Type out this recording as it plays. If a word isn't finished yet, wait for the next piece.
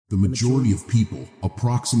The majority of people,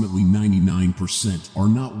 approximately 99%, are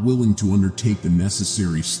not willing to undertake the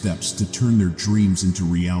necessary steps to turn their dreams into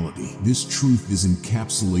reality. This truth is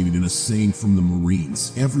encapsulated in a saying from the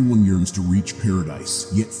Marines: everyone yearns to reach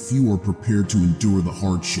paradise, yet few are prepared to endure the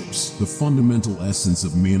hardships. The fundamental essence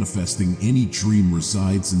of manifesting any dream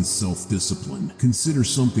resides in self-discipline. Consider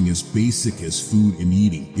something as basic as food and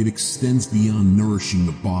eating. It extends beyond nourishing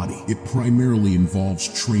the body. It primarily involves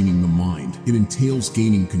training the mind. It entails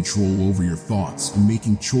gaining control over your thoughts and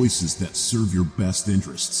making choices that serve your best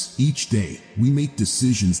interests. Each day, we make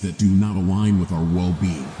decisions that do not align with our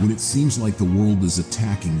well-being. When it seems like the world is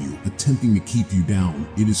attacking you, attempting to keep you down,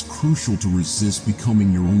 it is crucial to resist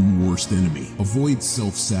becoming your own worst enemy. Avoid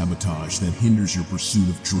self-sabotage that hinders your pursuit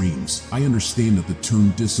of dreams. I understand that the term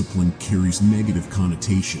discipline carries negative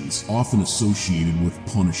connotations, often associated with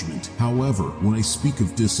punishment. However, when I speak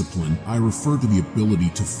of discipline, I refer to the ability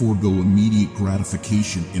to forego immediate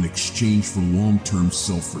gratification in exchange for long-term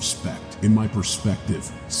self-respect. In my perspective,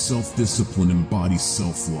 self-discipline embodies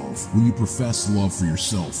self-love. When you profess love for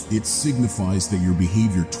yourself, it signifies that your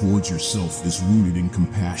behavior towards yourself is rooted in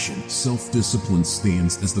compassion. Self-discipline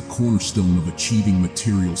stands as the cornerstone of achieving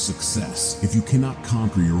material success. If you cannot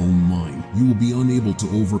conquer your own mind, you will be unable to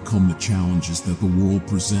overcome the challenges that the world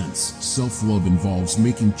presents. Self-love involves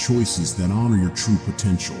making choices that honor your true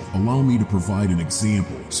potential. Allow me to provide an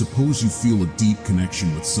example. Suppose you feel a deep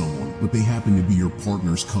connection with someone, but they happen to be your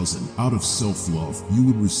partner's cousin. Out of self-love, you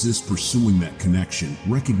would resist pursuing that connection,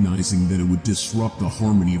 recognizing that it would disrupt the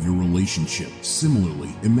harmony of your relationship.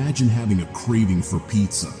 Similarly, imagine having a craving for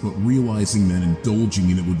pizza, but realizing that indulging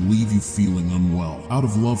in it would leave you feeling unwell. Out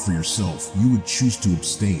of love for yourself, you would choose to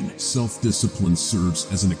abstain. Self-discipline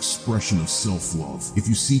serves as an expression of self-love. If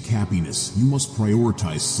you seek happiness, you must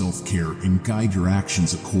prioritize self-care and guide your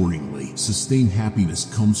actions accordingly. Sustained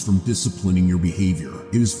happiness comes from disciplining your behavior.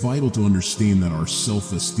 It is vital to understand that our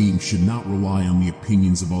self-esteem should not rely on the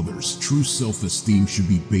opinions of others. True self-esteem should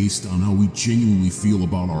be based on how we genuinely feel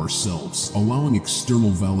about ourselves. Allowing external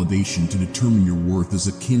validation to determine your worth is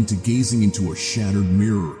akin to gazing into a shattered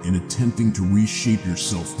mirror and attempting to reshape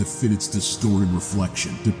yourself to fit its distorted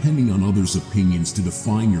reflection. Depending on others' opinions to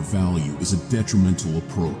define your value is a detrimental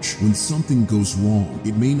approach. When something goes wrong,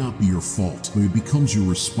 it may not be your fault, but it becomes your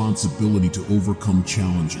responsibility to overcome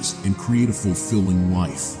challenges and create a fulfilling life.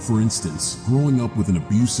 For instance, growing up with an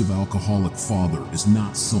abusive alcoholic father is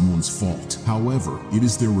not someone's fault. However, it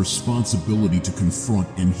is their responsibility to confront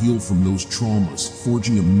and heal from those traumas,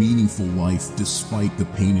 forging a meaningful life despite the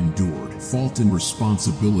pain endured. Fault and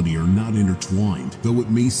responsibility are not intertwined, though it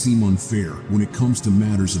may seem unfair. When it comes to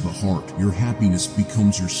matters of the heart, your happiness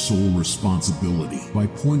becomes your sole responsibility. By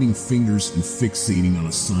pointing fingers and fixating on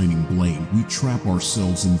assigning blame, we trap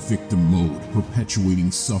ourselves in victim mode,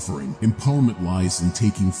 perpetuating suffering. Empowerment lies in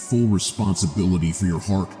taking full responsibility for your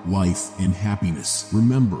heart, life, and happiness.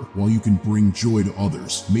 Remember, while you can bring joy to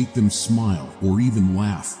others, make them smile, or even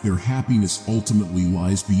laugh, their happiness ultimately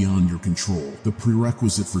lies beyond your control. The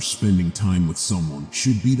prerequisite for spending time with someone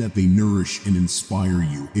should be that they nourish and inspire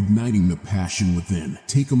you, igniting the passion within.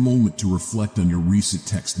 Take a moment to reflect on your recent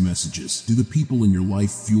text messages. Do the people in your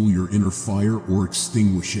life fuel your inner fire or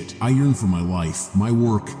extinguish it? I yearn for my life, my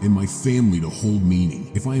work, and my family to hold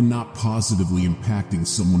meaning. If I am not positively impacting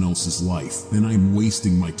someone else's life, then I am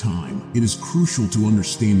wasting my time. It is crucial to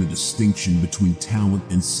understand the distinction between talent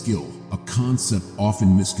and skill, a concept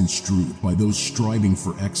often misconstrued by those striving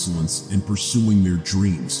for excellence and pursuing their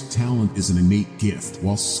dreams. Talent is an innate gift,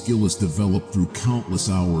 while skill is developed through countless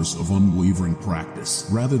hours of unwavering practice.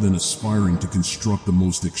 Rather than aspiring to construct the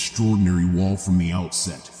most extraordinary wall from the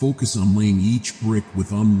outset, focus on laying each brick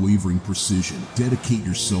with unwavering precision. Dedicate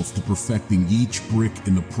yourself to perfecting each brick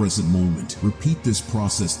in the present moment. Repeat this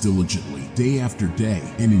process diligently, day after day,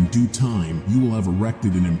 and in due time, you will have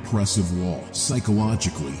erected an impressive wall.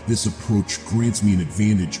 Psychologically, this approach grants me an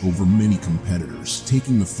advantage over many competitors.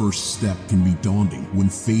 Taking the first step can be daunting when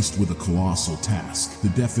faced with a colossal task. The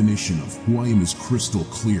definition of who I am is crystal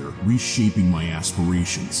clear, reshaping my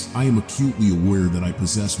aspirations. I am acutely aware that I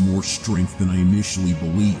possess more strength than I initially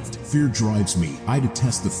believed. Fear drives me. I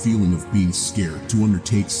detest the feeling of being scared to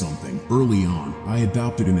undertake something. Early on, I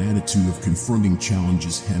adopted an attitude of confronting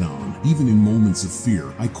challenges head-on. Even in moments of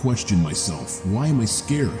fear, I question myself. Why am I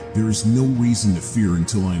scared? There is no reason to fear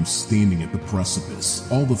until I am standing at the precipice.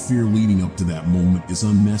 All the fear leading up to that moment is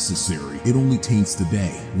unnecessary. It only taints the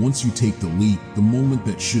day. Once you take the leap, the moment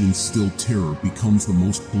that should instill terror becomes the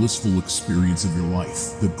most blissful experience of your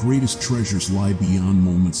life. The greatest treasures lie beyond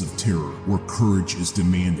moments of terror, where courage is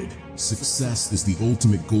demanded. Success is the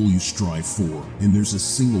ultimate goal you strive for, and there's a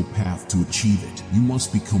single path to achieve it. You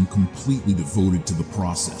must become completely devoted to the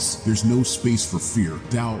process. There's no space for fear,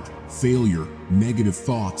 doubt, failure, negative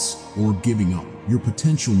thoughts, or giving up. Your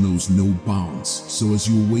potential knows no bounds, so as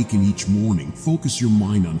you awaken each morning, focus your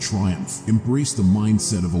mind on triumph. Embrace the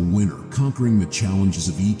mindset of a winner, conquering the challenges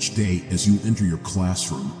of each day as you enter your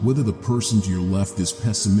classroom. Whether the person to your left is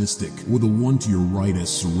pessimistic or the one to your right has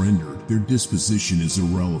surrendered, their disposition is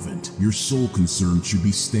irrelevant. Your sole concern should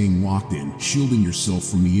be staying locked in, shielding yourself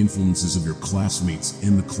from the influences of your classmates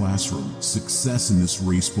and the classroom. Success in this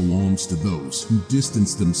race belongs to those who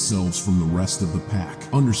distance themselves from the rest of the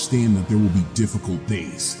pack. Understand that there will be difficult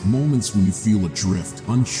days, moments when you feel adrift,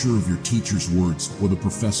 unsure of your teacher's words or the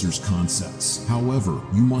professor's concepts. However,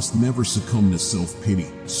 you must never succumb to self-pity,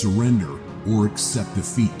 surrender, or accept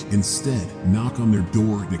defeat. Instead, knock on their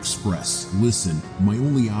door and express, "Listen, my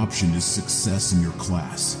only option is success in your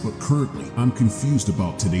class, but currently I'm confused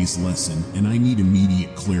about today's lesson and I need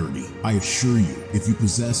immediate clarity." I assure you, if you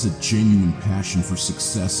possess a genuine passion for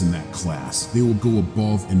success in that class, they will go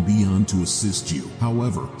above and beyond to assist you.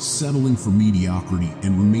 However, settling for mediocrity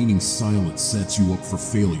and remaining silent sets you up for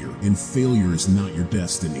failure, and failure is not your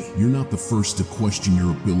destiny. You're not the first to question your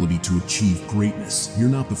ability to achieve greatness. You're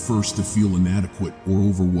not the first to feel inadequate or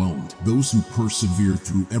overwhelmed. Those who persevere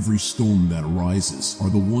through every storm that arises are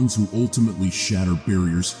the ones who ultimately shatter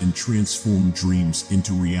barriers and transform dreams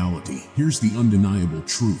into reality. Here's the undeniable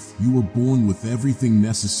truth. You were born with everything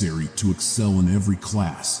necessary to excel in every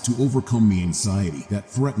class, to overcome the anxiety that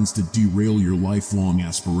threatens to derail your lifelong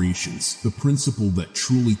aspirations. The principle that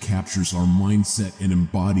truly captures our mindset and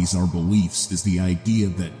embodies our beliefs is the idea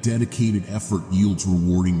that dedicated effort yields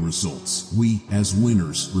rewarding results. We, as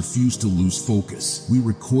winners, refuse to lose focus. We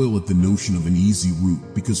recoil at the notion of an easy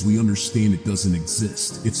route because we understand it doesn't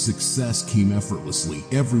exist. If success came effortlessly,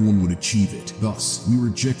 everyone would achieve it. Thus, we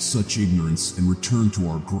reject such ignorance and return to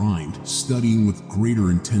our grind, studying with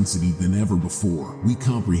greater intensity than ever before. We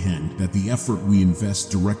comprehend that the effort we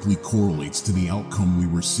invest directly correlates to the outcome we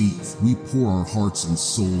receive. We pour our hearts and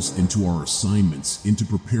souls into our assignments, into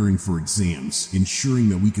preparing for exams, ensuring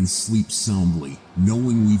that we can sleep soundly,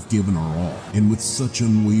 knowing we've given our all. And with such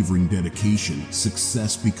unwavering dedication,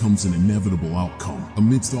 success becomes an inevitable outcome.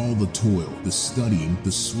 Amidst all the toil, the studying,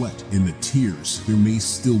 the sweat, and the tears, there may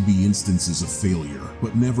still be instances of failure.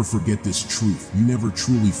 But never forget this truth. You never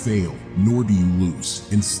truly fail, nor do you lose.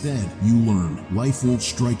 Instead, you learn. Life won't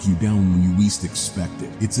strike you down when you least expect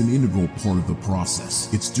it. It's an integral part of the process.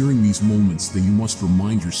 It's during these moments that you must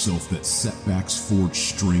remind yourself that setbacks forge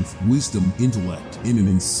strength, wisdom, intellect, and an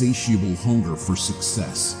insatiable hunger for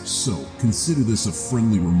success. So, consider this a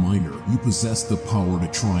friendly reminder. You possess the power to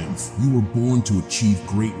triumph. You were born to achieve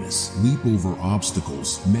greatness, leap over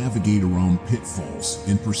obstacles, navigate around pitfalls,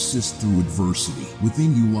 and persist through adversity.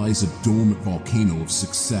 Within you lies a dormant volcano of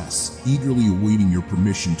success, eagerly awaiting your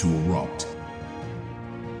permission to erupt.